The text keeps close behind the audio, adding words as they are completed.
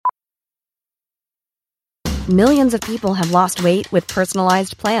Millions of people have lost weight with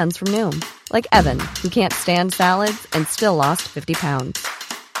personalized plans from Noom. Like Evan, who can't stand salads and still lost 50 pounds.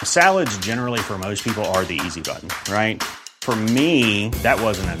 Salads generally for most people are the easy button, right? For me, that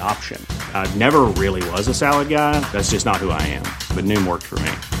wasn't an option. I never really was a salad guy. That's just not who I am. But Noom worked for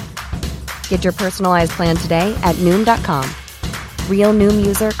me. Get your personalized plan today at Noom.com. Real Noom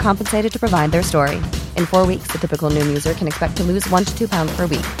user compensated to provide their story. In 4 weeks, the typical Noom user can expect to lose 1 to 2 pounds per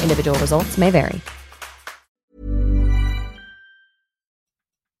week. Individual results may vary.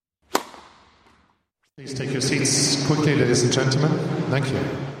 Please take your seats quickly, ladies and gentlemen. Thank you.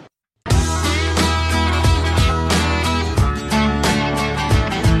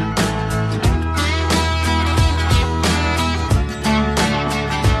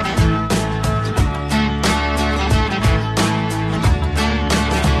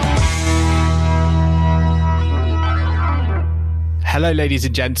 Hello, ladies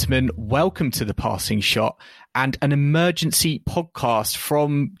and gentlemen. Welcome to The Passing Shot and an emergency podcast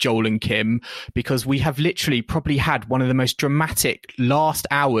from Joel and Kim, because we have literally probably had one of the most dramatic last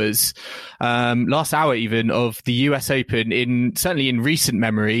hour even of the US Open certainly in recent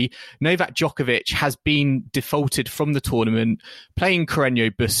memory. Novak Djokovic has been defaulted from the tournament, playing Carreño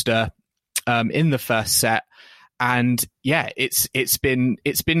Busta in the first set. And yeah, it's been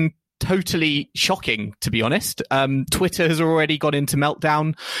totally shocking, to be honest. Twitter has already gone into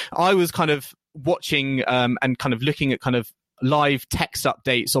meltdown. I was kind of watching and kind of looking at kind of live text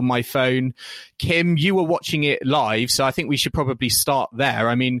updates on my phone. Kim, you were watching it live, so I think we should probably start there.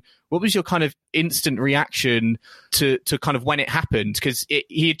 I mean, what was your kind of instant reaction to kind of when it happened? Because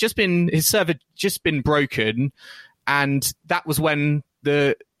his serve had just been broken, and that was when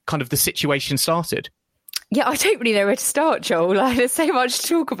the situation started. Yeah, I don't really know where to start, Joel. There's so much to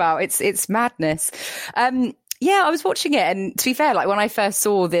talk about. It's madness. Yeah, I was watching it, and to be fair, like when I first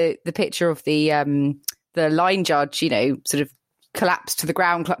saw the picture of the line judge, sort of collapsed to the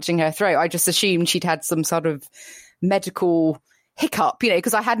ground, clutching her throat, I just assumed she'd had some sort of medical hiccup,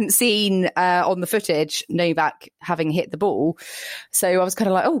 because I hadn't seen on the footage Novak having hit the ball. So I was kind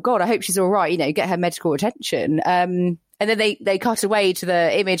of like, oh God, I hope she's all right, get her medical attention. And then they cut away to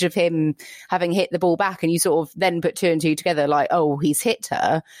the image of him having hit the ball back, and you sort of then put two and two together like, oh, he's hit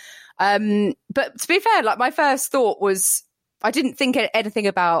her. But to be fair, like my first thought was, I didn't think anything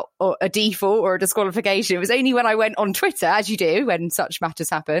about a default or a disqualification. It was only when I went on Twitter, as you do when such matters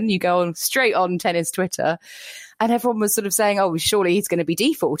happen, you go on straight on tennis Twitter, and everyone was sort of saying, oh, surely he's going to be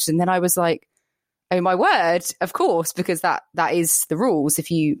defaulted. And then I was like, oh my word, of course, because that is the rules. If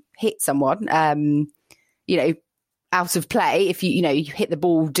you hit someone, out of play, if you hit the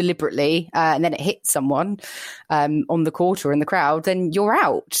ball deliberately and then it hits someone on the court or in the crowd, then you're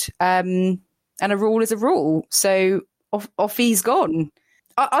out. And a rule is a rule. So off he's gone.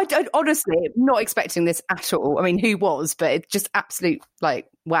 I don't, honestly, not expecting this at all. I mean, who was? But it's just absolute, like,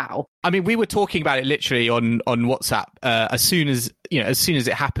 wow. I mean, we were talking about it literally on WhatsApp as soon as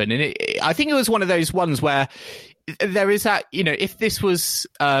it happened, and I think it was one of those ones where there is that, if this was,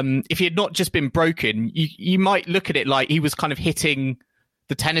 if he had not just been broken, you might look at it like he was kind of hitting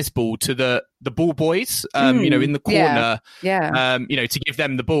the tennis ball to the ball boys, in the corner, to give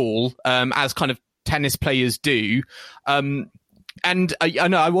them the ball, as kind of tennis players do. And I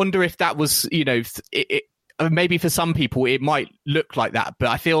know, I wonder if that was, maybe for some people it might look like that, but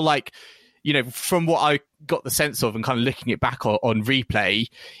I feel like, from what I got the sense of and kind of looking it back on replay,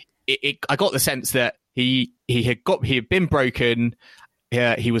 I got the sense that he had been broken.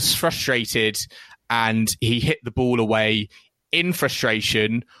 He was frustrated and he hit the ball away in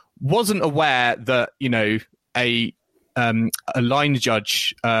frustration. Wasn't aware that a line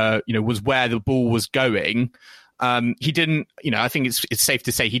judge was where the ball was going. He didn't. I think it's safe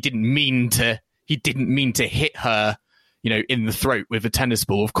to say he didn't mean to hit her in the throat with a tennis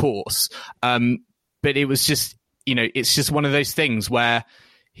ball, of course. But it was just it's just one of those things where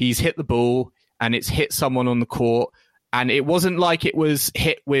he's hit the ball and it's hit someone on the court, and it wasn't like it was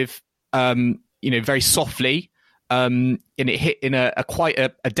hit with, very softly, and it hit in a quite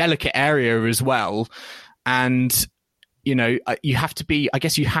a delicate area as well. And, you have to be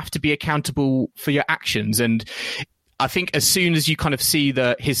accountable for your actions. And I think as soon as you kind of see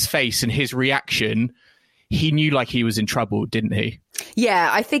his face and his reaction, he knew like he was in trouble, didn't he? Yeah,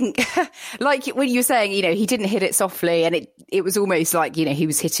 I think like when you were saying, he didn't hit it softly, and it was almost like, he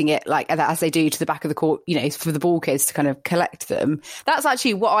was hitting it like as they do to the back of the court, for the ball kids to kind of collect them. That's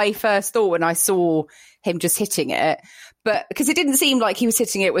actually what I first thought when I saw him just hitting it. But because it didn't seem like he was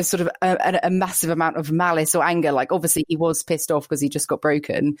hitting it with sort of a massive amount of malice or anger. Like obviously he was pissed off because he just got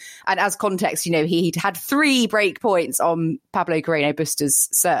broken. And as context, he'd had 3 break points on Pablo Carreño Busta's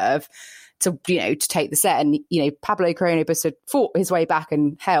serve. to take the set. And, Pablo Carreño Busta had fought his way back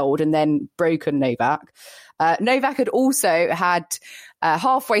and held and then broken Novak. Novak had also had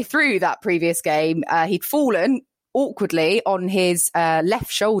halfway through that previous game, he'd fallen awkwardly on his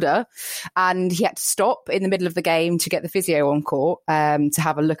left shoulder, and he had to stop in the middle of the game to get the physio on court to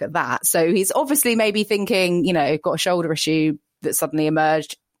have a look at that. So he's obviously maybe thinking, got a shoulder issue that suddenly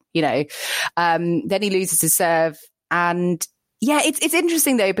emerged, then he loses his serve. And yeah, it's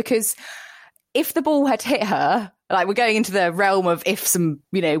interesting though, because if the ball had hit her, like we're going into the realm of ifs and,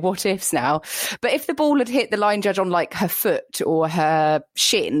 what ifs now, but if the ball had hit the line judge on like her foot or her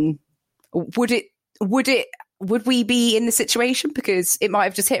shin, would we be in the situation? Because it might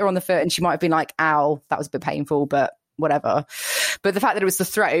have just hit her on the foot and she might have been like, ow, that was a bit painful, but whatever. But the fact that it was the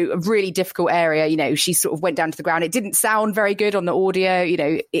throat, a really difficult area, she sort of went down to the ground. It didn't sound very good on the audio,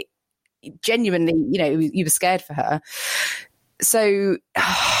 it genuinely, you were scared for her. So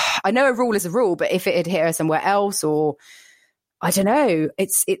I know a rule is a rule, but if it had hit her somewhere else, or I don't know,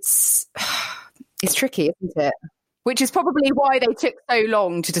 it's tricky, isn't it? Which is probably why they took so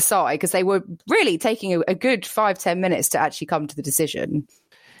long to decide, because they were really taking a good 5-10 minutes to actually come to the decision.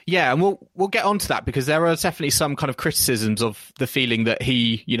 Yeah, and we'll get onto that, because there are definitely some kind of criticisms of the feeling that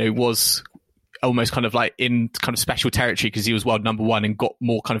he, was almost kind of like in kind of special territory because he was world number one and got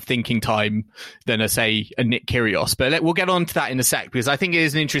more kind of thinking time than a Nick Kyrgios. But we'll get on to that in a sec, because I think it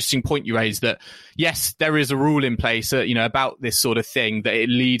is an interesting point you raised that, yes, there is a rule in place, about this sort of thing, that it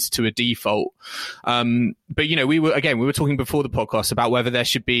leads to a default. But, we were talking before the podcast about whether there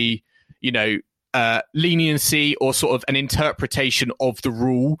should be, leniency or sort of an interpretation of the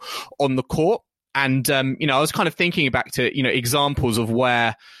rule on the court. And, I was kind of thinking back to, examples of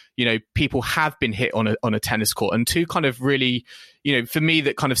where, people have been hit on a tennis court, and two kind of really, for me,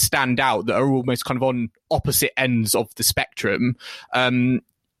 that kind of stand out, that are almost kind of on opposite ends of the spectrum.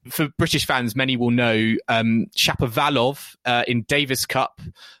 For British fans, many will know Shapovalov in Davis Cup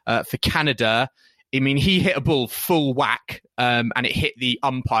for Canada. I mean, he hit a ball full whack, and it hit the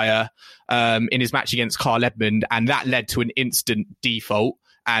umpire in his match against Carl Edmund, and that led to an instant default.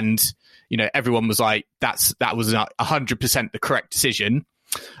 And everyone was like, that was 100% the correct decision.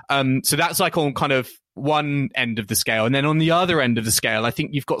 So that's like on kind of one end of the scale. And then on the other end of the scale, I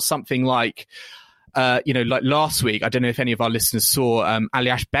think you've got something like, like last week, I don't know if any of our listeners saw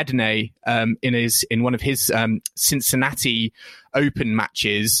Aliash Bedene in one of his Cincinnati Open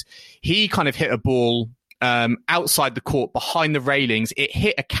matches. He kind of hit a ball outside the court behind the railings. It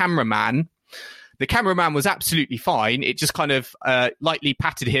hit a cameraman. The cameraman was absolutely fine. It just kind of lightly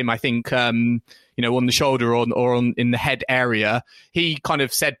patted him, I think, on the shoulder or in the head area. He kind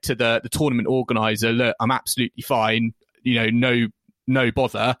of said to the tournament organizer, "Look, I'm absolutely fine. No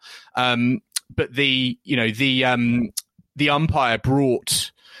bother." But the umpire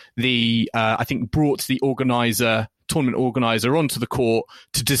brought the tournament organizer onto the court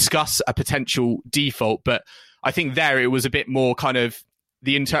to discuss a potential default. But I think there it was a bit more kind of,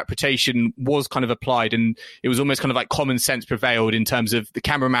 the interpretation was kind of applied, and it was almost kind of like common sense prevailed in terms of the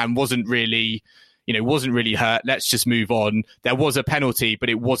cameraman wasn't really hurt. Let's just move on. There was a penalty, but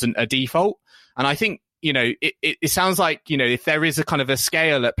it wasn't a default. And I think, it sounds like, if there is a kind of a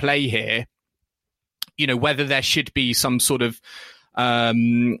scale at play here, whether there should be some sort of,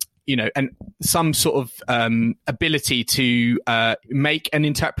 and some sort of ability to make an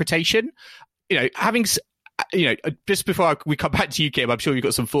interpretation, just before we come back to you, Kim, I'm sure you've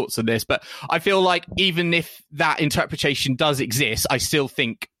got some thoughts on this, but I feel like even if that interpretation does exist, I still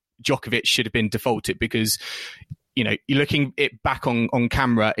think Djokovic should have been defaulted, because, you're looking it back on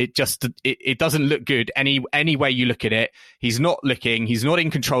camera, it doesn't look good any way you look at it. He's not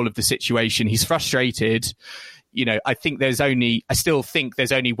in control of the situation. He's frustrated. I still think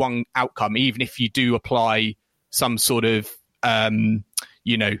there's only one outcome, even if you do apply some sort of,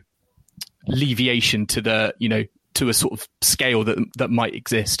 alleviation to the, to a sort of scale that might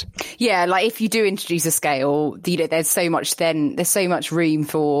exist. Yeah, like if you do introduce a scale, there's so much room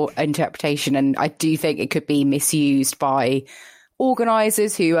for interpretation, and I do think it could be misused by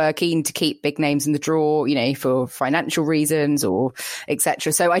organisers who are keen to keep big names in the draw, for financial reasons or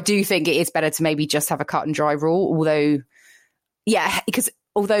etc. So I do think it is better to maybe just have a cut and dry rule, although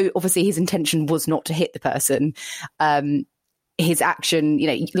obviously his intention was not to hit the person, his action,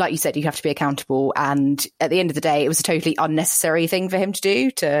 like you said, you have to be accountable. And at the end of the day, it was a totally unnecessary thing for him to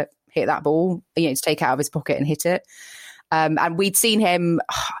do, to hit that ball, to take it out of his pocket and hit it. And we'd seen him,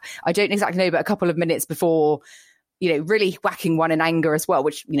 I don't exactly know, but a couple of minutes before, really whacking one in anger as well,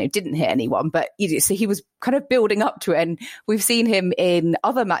 which, didn't hit anyone. But so he was kind of building up to it. And we've seen him in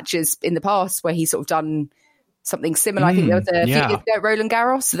other matches in the past where he's sort of done something similar. I think there was a few years ago at Roland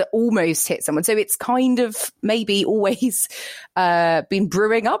Garros that almost hit someone. So it's kind of maybe always been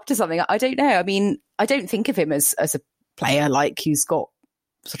brewing up to something. I don't know. I mean, I don't think of him as a player like who's got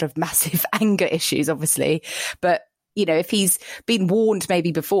sort of massive anger issues, obviously. But, you know, if he's been warned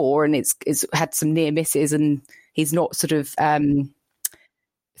maybe before and it's had some near misses and he's not sort of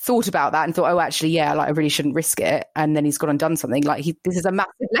thought about that and thought, oh, actually, yeah, like I really shouldn't risk it. And then he's gone and done something. Like this is a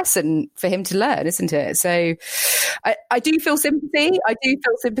massive lesson for him to learn, isn't it? So I do feel sympathy. I do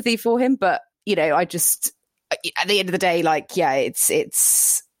feel sympathy for him. But, you know, I just, at the end of the day, like, yeah,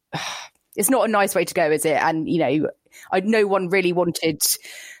 it's not a nice way to go, is it? And, you know, no one really wanted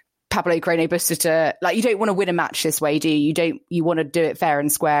Pablo Carreño Busta to, like, you don't want to win a match this way, do you? You want to do it fair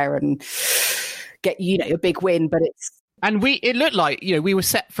and square and get, you know, a big win, but it's, and it looked like, you know, we were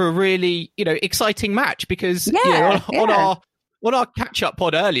set for a really, you know, exciting match because on our catch-up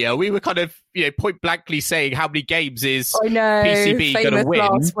pod earlier, we were kind of, you know, point blankly saying how many games is PCB going to win.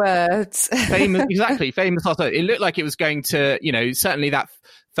 Last words. Famous last words. It looked like it was going to, you know, certainly that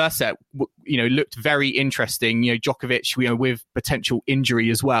first set, you know, looked very interesting. You know, Djokovic, you know, with potential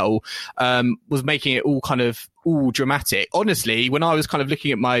injury as well, was making it all dramatic. Honestly, when I was kind of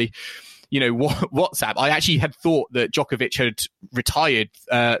looking at my, you know, WhatsApp, I actually had thought that Djokovic had retired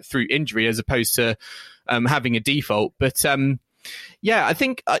through injury as opposed to having a default. But yeah, I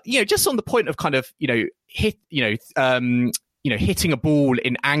think you know, just on the point of kind of, you know, hitting a ball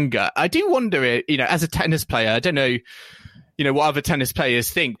in anger, I do wonder, you know, as a tennis player, I don't know, you know, what other tennis players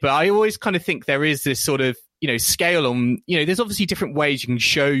think, but I always kind of think there is this sort of, you know, scale on, you know, there's obviously different ways you can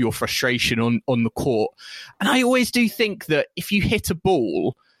show your frustration on the court, and I always do think that if you hit a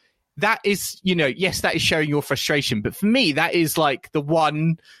ball, that is, you know, yes, that is showing your frustration. But for me, that is like the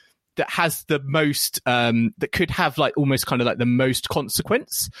one that has the most, that could have like almost kind of like the most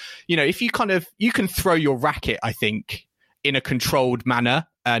consequence. You know, if you you can throw your racket, I think, in a controlled manner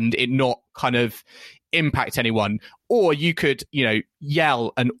and it not kind of impact anyone, or you could, you know,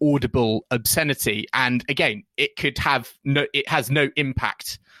 yell an audible obscenity, and again, it has no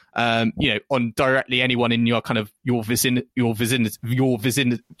impact, you know, on directly anyone in your kind of your vicinity.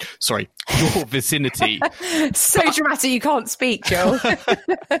 So dramatic, you can't speak, Joel.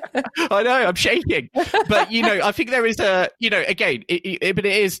 I know, I'm shaking, but you know, I think there is a, you know, again, but it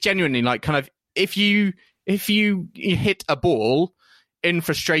is genuinely like kind of if you hit a ball in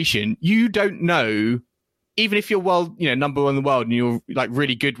frustration, you don't know, even if you're you know, number one in the world and you're like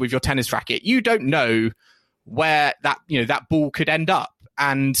really good with your tennis racket, you don't know where that, you know, that ball could end up.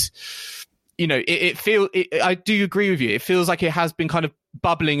 And, you know, I do agree with you. It feels like it has been kind of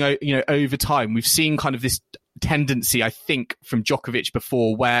bubbling, you know, over time. We've seen kind of this tendency, I think, from Djokovic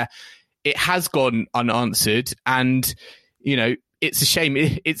before where it has gone unanswered, and, you know, it's a shame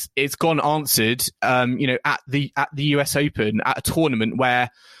it's gone answered, you know, at the US Open, at a tournament where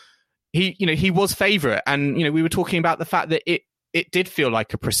he was favourite, and, you know, we were talking about the fact that it did feel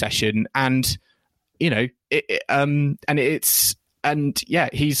like a procession, and, you know, I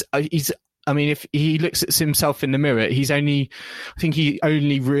mean, if he looks at himself in the mirror, he only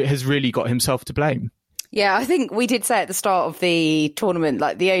has really got himself to blame. Yeah, I think we did say at the start of the tournament,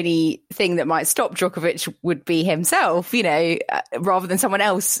 like the only thing that might stop Djokovic would be himself, you know, rather than someone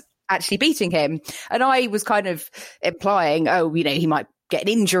else actually beating him. And I was kind of implying, oh, you know, he might get an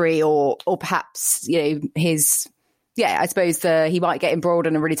injury or perhaps, you know, I suppose he might get embroiled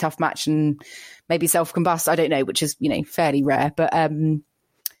in a really tough match and maybe self-combust. I don't know, which is, you know, fairly rare. But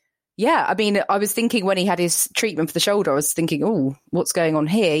yeah, I mean, I was thinking when he had his treatment for the shoulder, I was thinking, oh, what's going on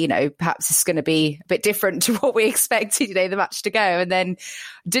here? You know, perhaps it's going to be a bit different to what we expected, you know, the match to go. And then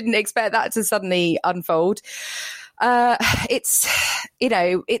didn't expect that to suddenly unfold. It's, you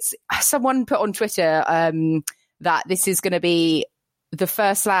know, it's someone put on Twitter that this is going to be the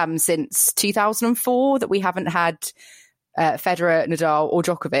first slam since 2004 that we haven't had Federer, Nadal or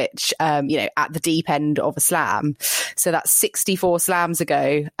Djokovic, you know, at the deep end of a slam. So that's 64 slams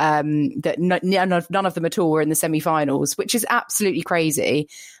ago, that none of them at all were in the semi-finals, which is absolutely crazy.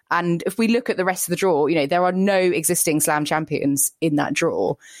 And if we look at the rest of the draw, you know, there are no existing slam champions in that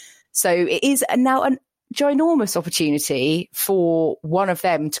draw. So it is now a ginormous opportunity for one of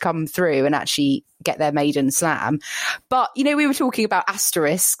them to come through and actually get their maiden slam. But, you know, we were talking about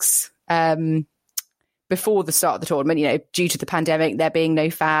asterisks, before the start of the tournament, you know, due to the pandemic, there being no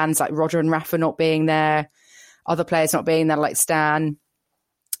fans, like Roger and Rafa not being there, other players not being there, like Stan.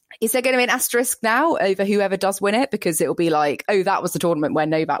 Is there going to be an asterisk now over whoever does win it? Because it'll be like, oh, that was the tournament where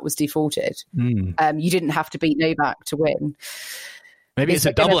Novak was defaulted. You didn't have to beat Novak to win. Maybe it's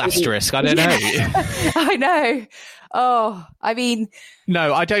a double asterisk. I don't know. I know. Oh, I mean,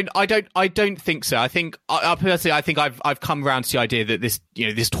 no, I don't think so. I think, I personally, I think I've come around to the idea that this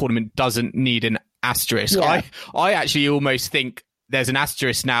tournament doesn't need an asterisk. Yeah. I actually almost think there's an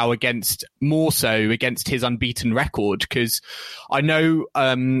asterisk now more so against his unbeaten record, because I know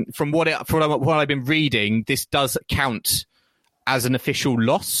from what I've been reading, this does count as an official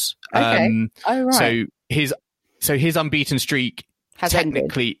loss. Okay. Right. So his unbeaten streak has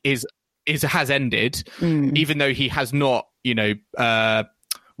technically ended. has ended, even though he has not,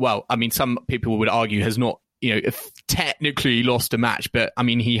 well, I mean, some people would argue has not, technically lost a match, but I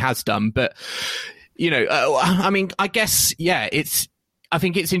mean, he has done. But, I mean, I guess, yeah, I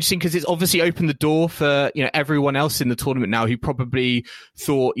think it's interesting because it's obviously opened the door for, everyone else in the tournament now who probably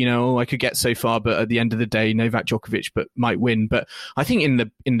thought, I could get so far, but at the end of the day, Novak Djokovic might win. But I think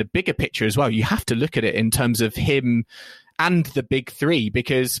in the bigger picture as well, you have to look at it in terms of him and the big three,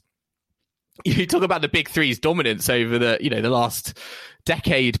 because you talk about the big three's dominance over the last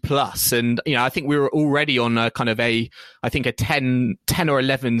decade plus. And, I think we were already on a kind of a 10 or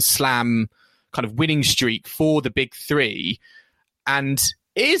 11 slam kind of winning streak for the big three. And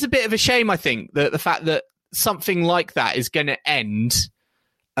it is a bit of a shame, I think, that the fact that something like that is going to end,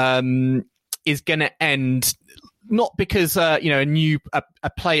 not because a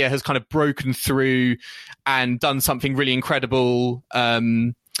player has kind of broken through and done something really incredible,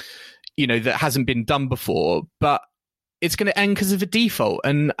 that hasn't been done before, but it's going to end because of a default.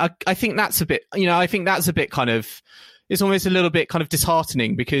 And I think that's a bit, kind of, it's almost a little bit kind of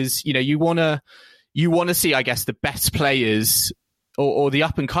disheartening, because you want to see, I guess, the best players or the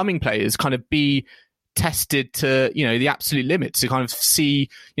up and coming players kind of be tested to, the absolute limits, to kind of see,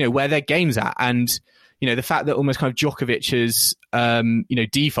 where their game's at. And, the fact that almost kind of Djokovic has,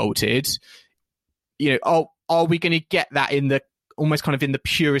 defaulted, are we going to get that in the almost kind of in the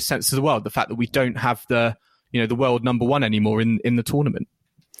purest sense of the word, the fact that we don't have the world number one anymore in the tournament?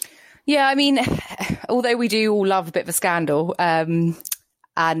 Yeah, I mean, although we do all love a bit of a scandal, and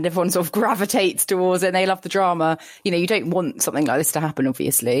everyone sort of gravitates towards it and they love the drama, you don't want something like this to happen,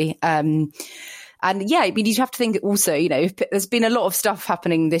 obviously. And yeah, I mean, you have to think also, there's been a lot of stuff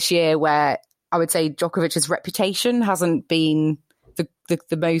happening this year where I would say Djokovic's reputation hasn't been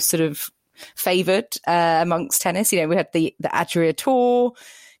the most sort of favoured amongst tennis. We had the Adria Tour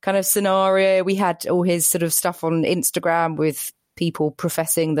kind of scenario. We had all his sort of stuff on Instagram with people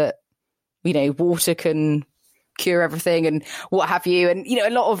professing that, water can cure everything and what have you. And,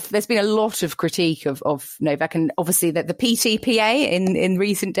 there's been a lot of critique of Novak, and obviously that the PTPA in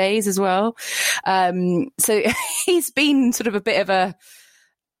recent days as well. So he's been sort of a bit of a,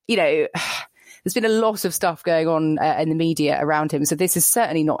 there's been a lot of stuff going on in the media around him. So this has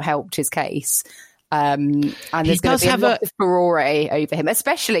certainly not helped his case. And there's going to be a lot of furore over him,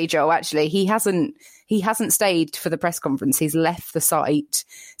 especially Joel. Actually, he hasn't stayed for the press conference. He's left the site.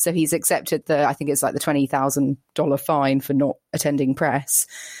 So he's accepted I think it's like the $20,000 fine for not attending press.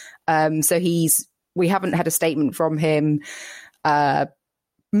 So we haven't had a statement from him.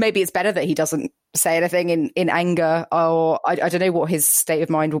 Maybe it's better that he doesn't say anything in anger, or I don't know what his state of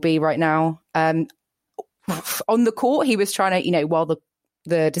mind will be right now. On the court, he was trying to, while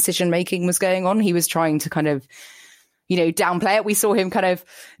the decision making was going on, he was trying to kind of, downplay it. We saw him kind of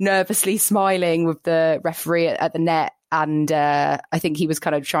nervously smiling with the referee at the net. And I think he was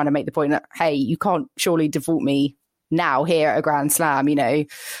kind of trying to make the point that, hey, you can't surely default me now here at a Grand Slam,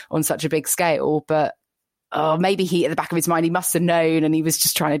 on such a big scale. But maybe at the back of his mind, he must have known, and he was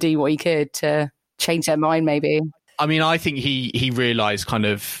just trying to do what he could to change their mind, maybe. I mean, I think he realised kind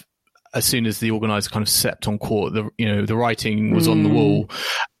of as soon as the organiser kind of stepped on court, the writing was on the wall.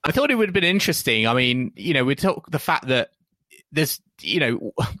 I thought it would have been interesting. I mean, we talk the fact that there's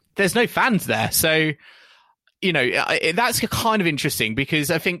no fans there. So, that's kind of interesting, because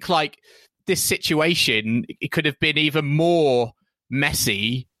I think like this situation, it could have been even more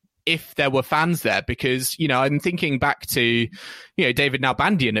messy if there were fans there, because, I'm thinking back to, David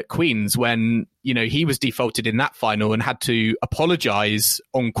Nalbandian at Queen's when, he was defaulted in that final and had to apologise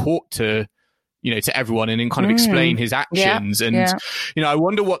on court to everyone and then kind of explain his actions. I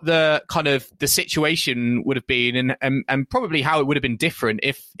wonder what the kind of the situation would have been and probably how it would have been different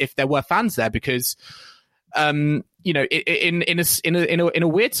if there were fans there, because, in a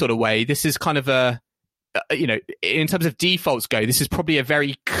weird sort of way, this is kind of in terms of defaults go, this is probably a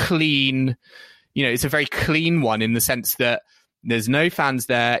very clean, it's a very clean one in the sense that there's no fans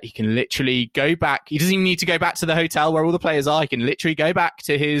there. He can literally go back. He doesn't even need to go back to the hotel where all the players are. He can literally go back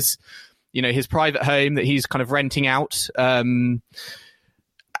to his private home that he's kind of renting out. And,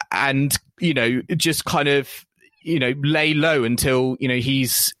 just kind of, lay low until,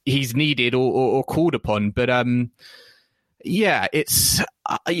 he's needed or called upon. But it's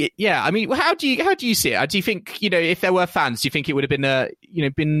I mean, how do you see it? Do you think, if there were fans, do you think it would have been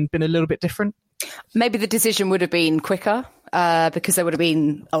been a little bit different? Maybe the decision would have been quicker, because there would have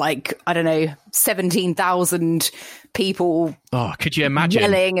been 17,000 people. Oh, could you imagine?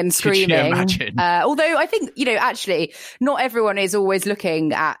 Yelling and screaming. Could you imagine? Although I think, actually not everyone is always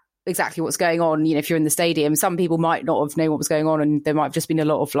looking at exactly what's going on. If you're in the stadium, some people might not have known what was going on, and there might have just been a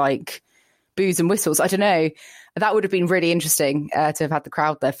lot of boos and whistles. I don't know. That would have been really interesting to have had the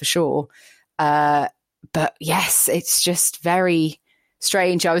crowd there for sure. But yes, it's just very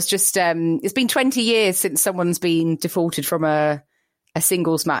strange. I was just, it's been 20 years since someone's been defaulted from a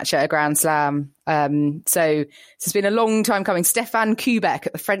singles match at a Grand Slam. So it's been a long time coming. Stefan Kubek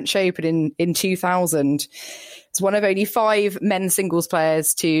at the French Open in 2000. It's one of only 5 men's singles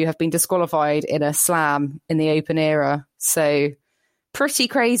players to have been disqualified in a slam in the Open era. So pretty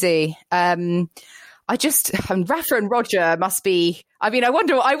crazy. Rafa and Roger must be, I want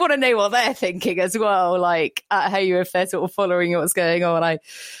to know what they're thinking as well, at home, if they're sort of following what's going on.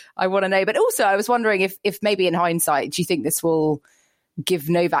 I want to know. But also I was wondering if maybe in hindsight, do you think this will give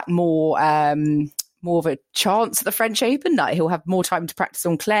Novak more of a chance at the French Open? That he'll have more time to practice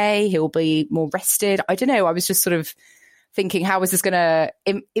on clay, he'll be more rested? I don't know. I was just sort of thinking, how is this going to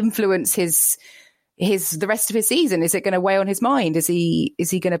influence the rest of his season? Is it going to weigh on his mind? Is he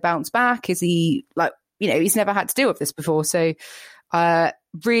going to bounce back? Is he he's never had to deal with this before. So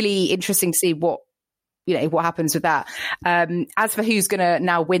really interesting to see what happens with that. As for who's going to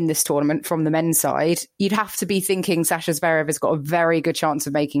now win this tournament from the men's side, you'd have to be thinking Sasha Zverev has got a very good chance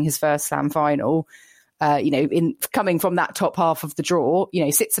of making his first slam final. In coming from that top half of the draw,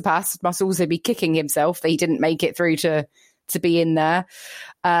 Tsitsipas must also be kicking himself that he didn't make it through to be in there.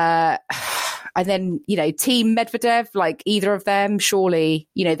 And then, Team Medvedev, either of them, surely,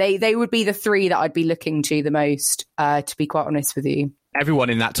 they would be the 3 that I'd be looking to the most, to be quite honest with you. Everyone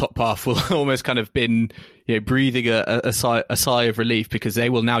in that top half will almost kind of been, breathing a sigh of relief, because they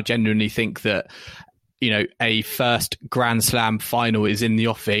will now genuinely think that, a first Grand Slam final is in the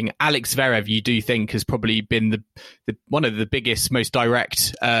offing. Alex Zverev, you do think, has probably been the one of the biggest, most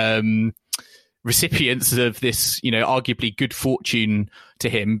direct recipients of this, arguably good fortune to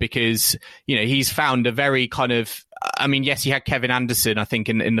him, because, he's found a very kind of, yes, he had Kevin Anderson, I think,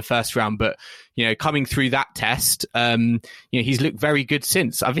 in the first round, but, coming through that test, he's looked very good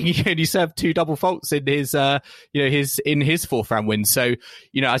since. I think he only served 2 double faults in his, his 4th round win. So,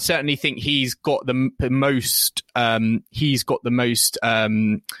 I certainly think he's got the most,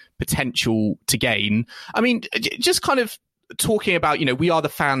 potential to gain. Just kind of talking about, We Are the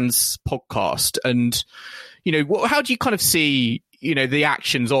Fans podcast, and, how do you kind of see, the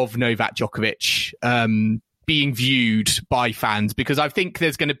actions of Novak Djokovic being viewed by fans? Because I think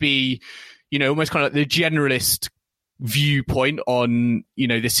there's going to be, almost kind of the generalist viewpoint on,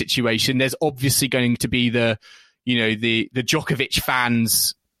 this situation. There's obviously going to be the Djokovic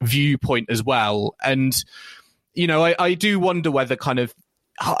fans viewpoint as well. And, I do wonder whether kind of,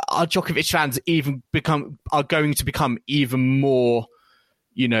 are Djokovic fans are going to become even more,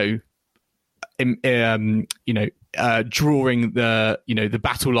 drawing the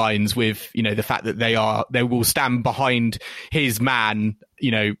battle lines with, the fact that they will stand behind his man,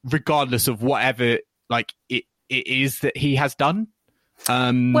 regardless of whatever it is that he has done.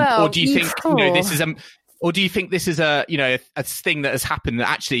 Or do you think this is or do you think this is a thing that has happened that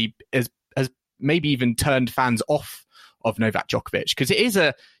actually has maybe even turned fans off of Novak Djokovic? Because he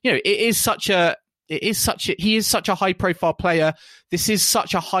is such a high profile player. This is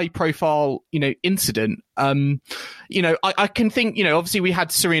such a high profile, incident. I can think, obviously we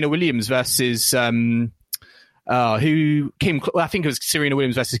had Serena Williams versus, I think it was Serena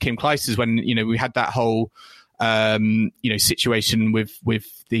Williams versus Kim Clijsters when, we had that whole, situation with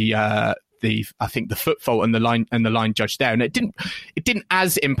the I think the foot fault and the line judge there. And it didn't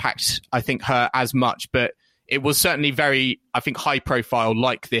as impact, I think, her as much, but it was certainly very, I think, high profile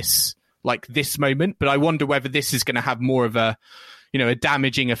like this moment. But I wonder whether this is going to have more of a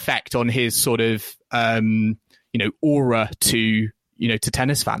damaging effect on his sort of, aura to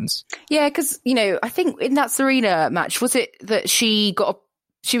tennis fans. Yeah, because, I think in that Serena match, was it that she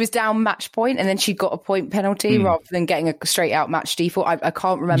was down match point and then she got a point penalty rather than getting a straight out match default? I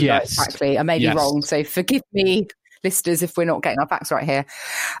can't remember exactly. I may be wrong. So forgive me, listeners, if we're not getting our facts right here.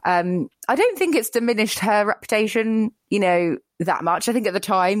 I don't think it's diminished her reputation, that much. I think at the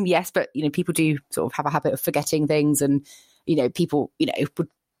time, yes, but, people do sort of have a habit of forgetting things, and, people, would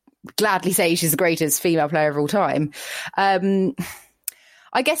gladly say she's the greatest female player of all time.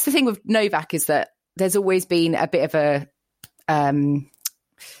 I guess the thing with Novak is that there's always been a bit of a,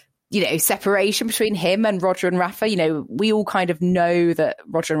 separation between him and Roger and Rafa. We all kind of know that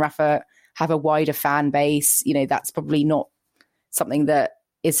Roger and Rafa have a wider fan base. That's probably not something that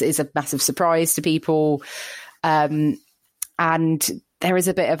is a massive surprise to people. And there is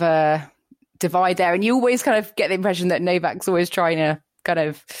a bit of a divide there. And you always kind of get the impression that Novak's always trying to kind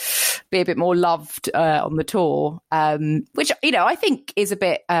of be a bit more loved on the tour, which, I think is a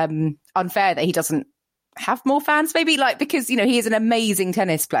bit unfair that he doesn't have more fans, maybe, because he is an amazing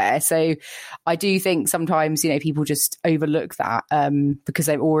tennis player. So I do think sometimes people just overlook that because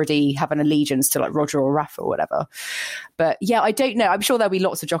they already have an allegiance to Roger or Rafa or whatever. But yeah, I don't know. I'm sure there'll be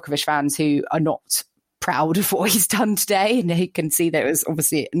lots of Djokovic fans who are not proud of what he's done today, and he can see that it was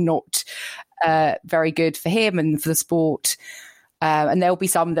obviously not very good for him and for the sport. And there'll be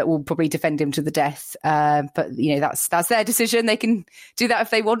some that will probably defend him to the death. But that's their decision. They can do that if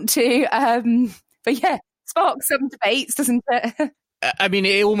they want to. But yeah, sparks some debates, doesn't it? I've been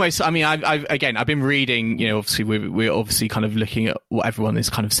reading, obviously we're obviously kind of looking at what everyone is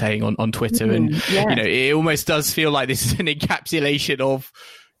kind of saying on Twitter. And, it almost does feel like this is an encapsulation of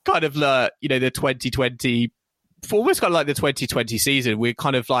kind of the 2020, almost kind of like the 2020 season. We're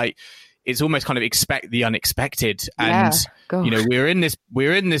kind of like, it's almost kind of expect the unexpected. And, we're in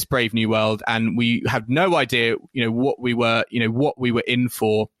this brave new world, and we have no idea, what we were in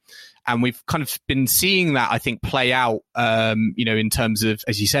for. And we've kind of been seeing that, I think, play out, in terms of,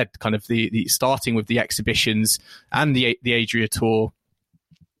 as you said, kind of the starting with the exhibitions and the Adria Tour.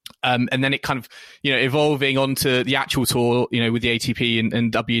 And then it kind of, evolving onto the actual tour, with the ATP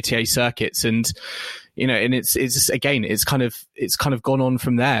and WTA circuits. And, and it's kind of gone on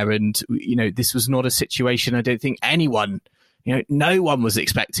from there. And, this was not a situation I don't think anyone, no one was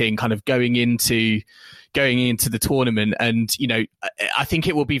expecting kind of going into the tournament. And, I think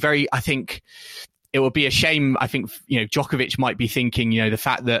it will be a shame. I think, Djokovic might be thinking, the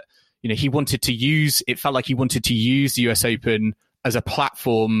fact that, it felt like he wanted to use the US Open as a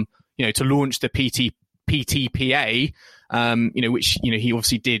platform, to launch the PTPA, which, he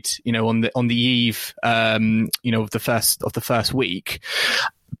obviously did, on the eve, of the first week.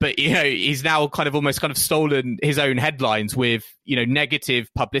 But, he's now kind of stolen his own headlines with,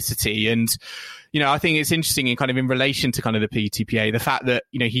 negative publicity. And, I think it's interesting in relation to kind of the PTPA, the fact that,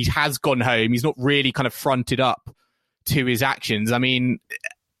 he has gone home. He's not really kind of fronted up to his actions. That's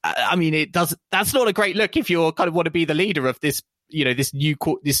not a great look if you kind of want to be the leader of this, this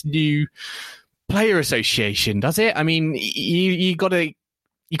new player association, does it? You got to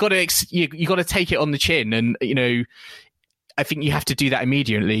take it on the chin, and I think you have to do that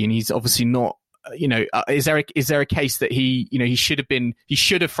immediately. And he's obviously not. Is there a case that he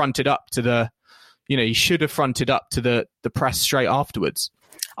should have fronted up to the press straight afterwards?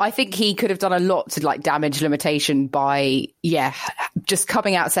 I think he could have done a lot to damage limitation by just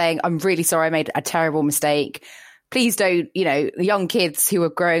coming out saying, "I'm really sorry, I made a terrible mistake. Please don't, the young kids who are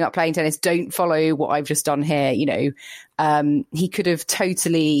growing up playing tennis don't follow what I've just done here." He could have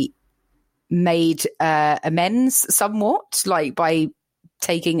totally made amends somewhat, by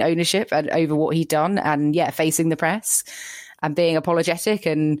taking ownership over what he'd done and facing the press and being apologetic.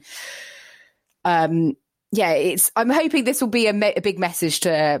 And I'm hoping this will be a big message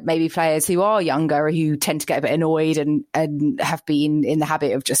to maybe players who are younger, who tend to get a bit annoyed and have been in the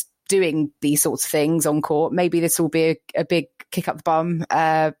habit of just doing these sorts of things on court. Maybe this will be a big kick up the bum,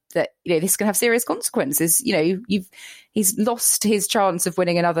 that this can have serious consequences. He's lost his chance of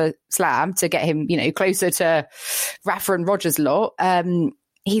winning another slam to get him closer to Rafa and Roger's lot.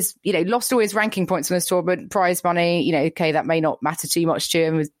 He's lost all his ranking points in this tournament, prize money. Okay, that may not matter too much to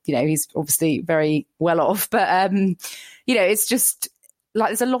him. He's obviously very well off, but it's just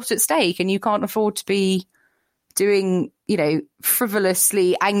there's a lot at stake, and you can't afford to be doing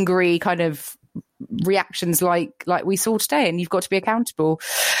frivolously angry kind of reactions like we saw today, and you've got to be accountable.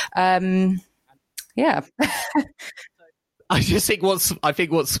 I just think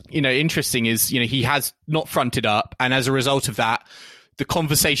what's interesting is he has not fronted up, and as a result of that, the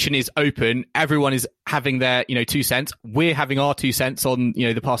conversation is open. Everyone is having their 2 cents. We're having our 2 cents on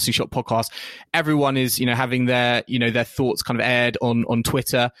the Pass Two Shot podcast. Everyone is having their their thoughts kind of aired on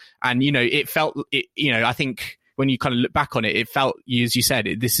Twitter, and it felt I think when you kind of look back on it, it felt, as you said,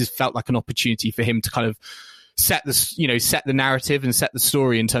 this has felt like an opportunity for him to kind of set the narrative and set the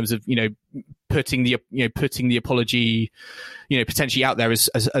story in terms of putting the apology potentially out there as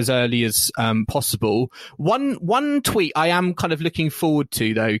early as possible. One tweet I am kind of looking forward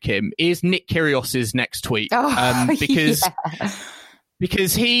to, though, Kim, is Nick Kyrgios's next tweet,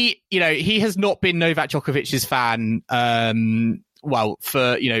 because he he has not been Novak Djokovic's fan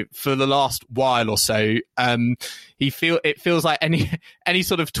for the last while or so, it feels like any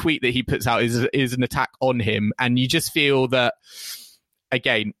sort of tweet that he puts out is an attack on him, and you just feel that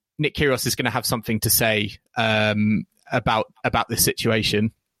again, Nick Kyrgios is going to have something to say about this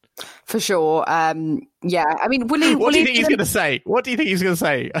situation. For sure. Yeah. I mean, what do you think he's going to say? What do you think he's going to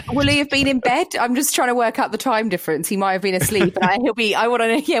say? Will he have been in bed? I'm just trying to work out the time difference. He might have been asleep, and I want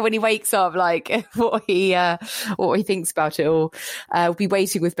to know, when he wakes up, like what he thinks about it all. We'll be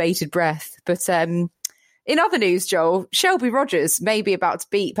waiting with bated breath. But in other news, Joel, Shelby Rogers may be about to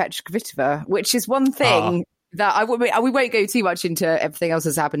beat Petra Kvitova, which is one thing that we won't go too much into everything else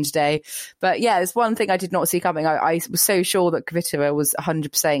that's happened today. But yeah, there's one thing I did not see coming. I was so sure that Kvitova was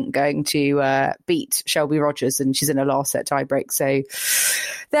 100% going to beat Shelby Rogers, and she's in a last set tiebreak. So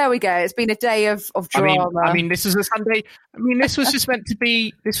there we go. It's been a day of drama. I mean, this is a Sunday. I mean, this was just meant to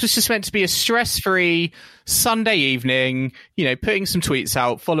be a stress-free Sunday evening. Putting some tweets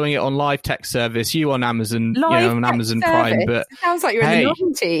out, following it on live text service. You on Amazon, on Amazon Prime. But it sounds like you're in the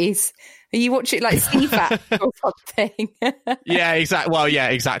 90s. Are you watching like CFAT or something? Yeah, exactly. Well, yeah,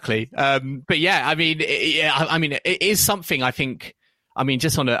 exactly. But yeah, I mean, it is something. I think. I mean,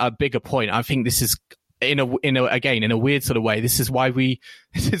 just on a bigger point, I think this is in a weird sort of way. This is why we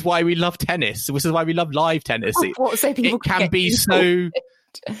love tennis. This is why we love live tennis. It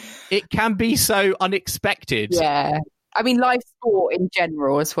can be so unexpected. Yeah, I mean, live sport in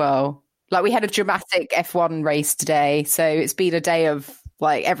general as well. Like we had a dramatic F1 race today, so it's been a day of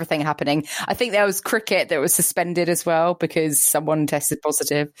like everything happening. I think there was cricket that was suspended as well because someone tested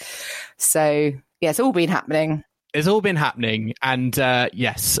positive. So yeah, it's all been happening. It's all been happening. And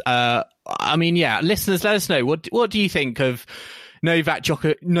yes, I mean, yeah, listeners, let us know. What do you think of Novak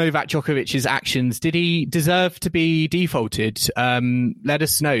Djokovic's actions? Did he deserve to be defaulted? Let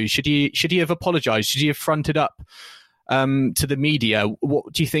us know. Should he have apologized? Should he have fronted up to the media?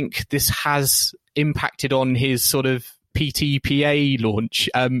 What do you think this has impacted on his sort of PTPA launch?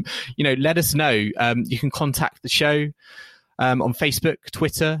 Let us know. You can contact the show on Facebook,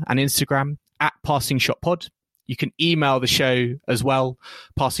 Twitter and Instagram at Passing Shot Pod. You can email the show as well,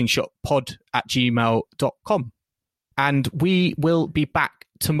 passingshotpod@gmail.com. And we will be back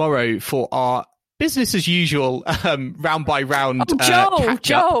tomorrow for our business as usual round by round.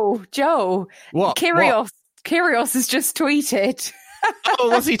 Joel. What? Kyrgios has just tweeted. Oh,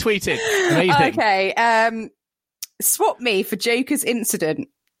 what's he tweeted? Amazing. Okay. Swap me for Joker's incident.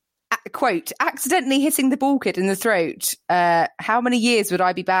 Quote, accidentally hitting the ball kid in the throat. How many years would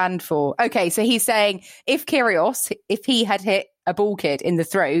I be banned for? Okay, so he's saying if he had hit a ball kid in the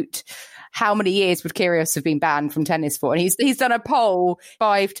throat, how many years would Kyrgios have been banned from tennis for? And he's done a poll,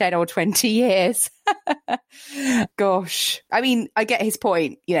 5, 10 or 20 years. Gosh. I mean, I get his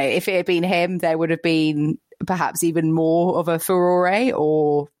point. If it had been him, there would have been perhaps even more of a furore,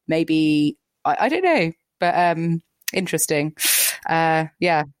 or maybe, I don't know. But interesting.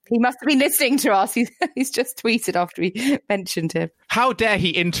 Yeah, he must have been listening to us. He's just tweeted after we mentioned him. How dare he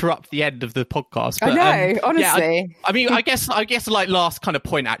interrupt the end of the podcast? But, I know, honestly. Yeah, I mean, I guess like last kind of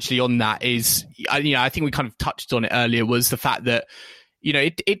point actually on that is, I think we kind of touched on it earlier, was the fact that,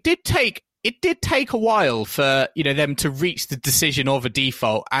 it did take a while for, them to reach the decision of a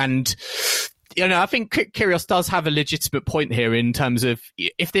default. And, I think Kyrgios does have a legitimate point here in terms of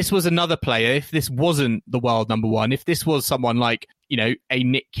if this was another player, if this wasn't the world number one, if this was someone like, a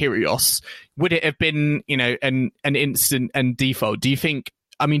Nick Kyrgios, would it have been, an instant and default? Do you think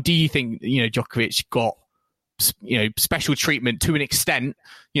Djokovic got, special treatment to an extent,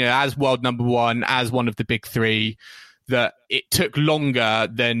 as world number one, as one of the big three, that it took longer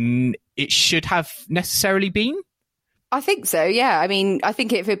than it should have necessarily been? I think so, yeah. I mean, I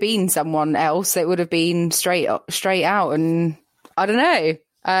think if it had been someone else, it would have been straight out, and I don't know.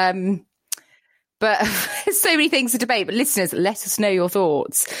 But there's so many things to debate. But listeners, let us know your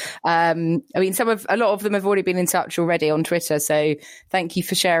thoughts. I mean, a lot of them have already been in touch already on Twitter, so thank you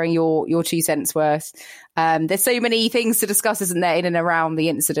for sharing your 2 cents worth. There's so many things to discuss, isn't there, in and around the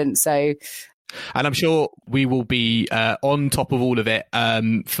incident, so... And I'm sure we will be on top of all of it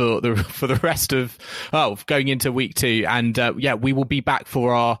for the rest of going into week 2. And we will be back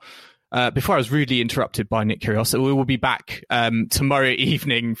for our before I was rudely interrupted by Nick Kyrgios. We will be back tomorrow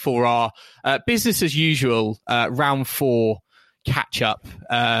evening for our business as usual round 4 catch up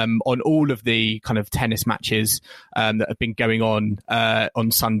on all of the kind of tennis matches that have been going on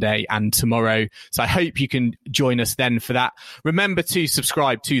Sunday and tomorrow. So I hope you can join us then for that. Remember to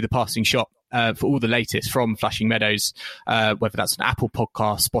subscribe to the Passing Shot for all the latest from Flashing Meadows, whether that's an Apple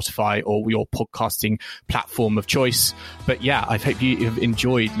podcast, Spotify, or your podcasting platform of choice. But yeah, I hope you have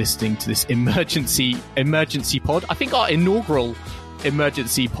enjoyed listening to this emergency pod. I think our inaugural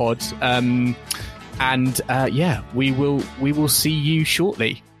emergency pod. Yeah, we will see you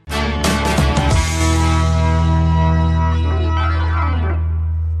shortly.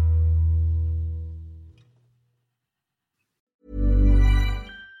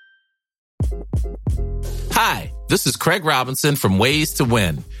 Hi, this is Craig Robinson from Ways to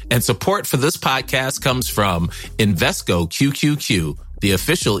Win, and support for this podcast comes from Invesco QQQ, the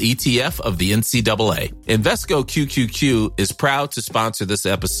official ETF of the NCAA. Invesco QQQ is proud to sponsor this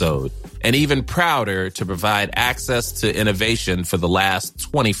episode, and even prouder to provide access to innovation for the last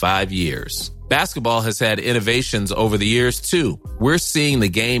 25 years. Basketball has had innovations over the years, too. We're seeing the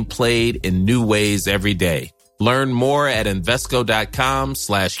game played in new ways every day. Learn more at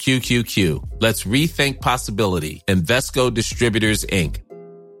Invesco.com/QQQ. Let's rethink possibility. Invesco Distributors, Inc.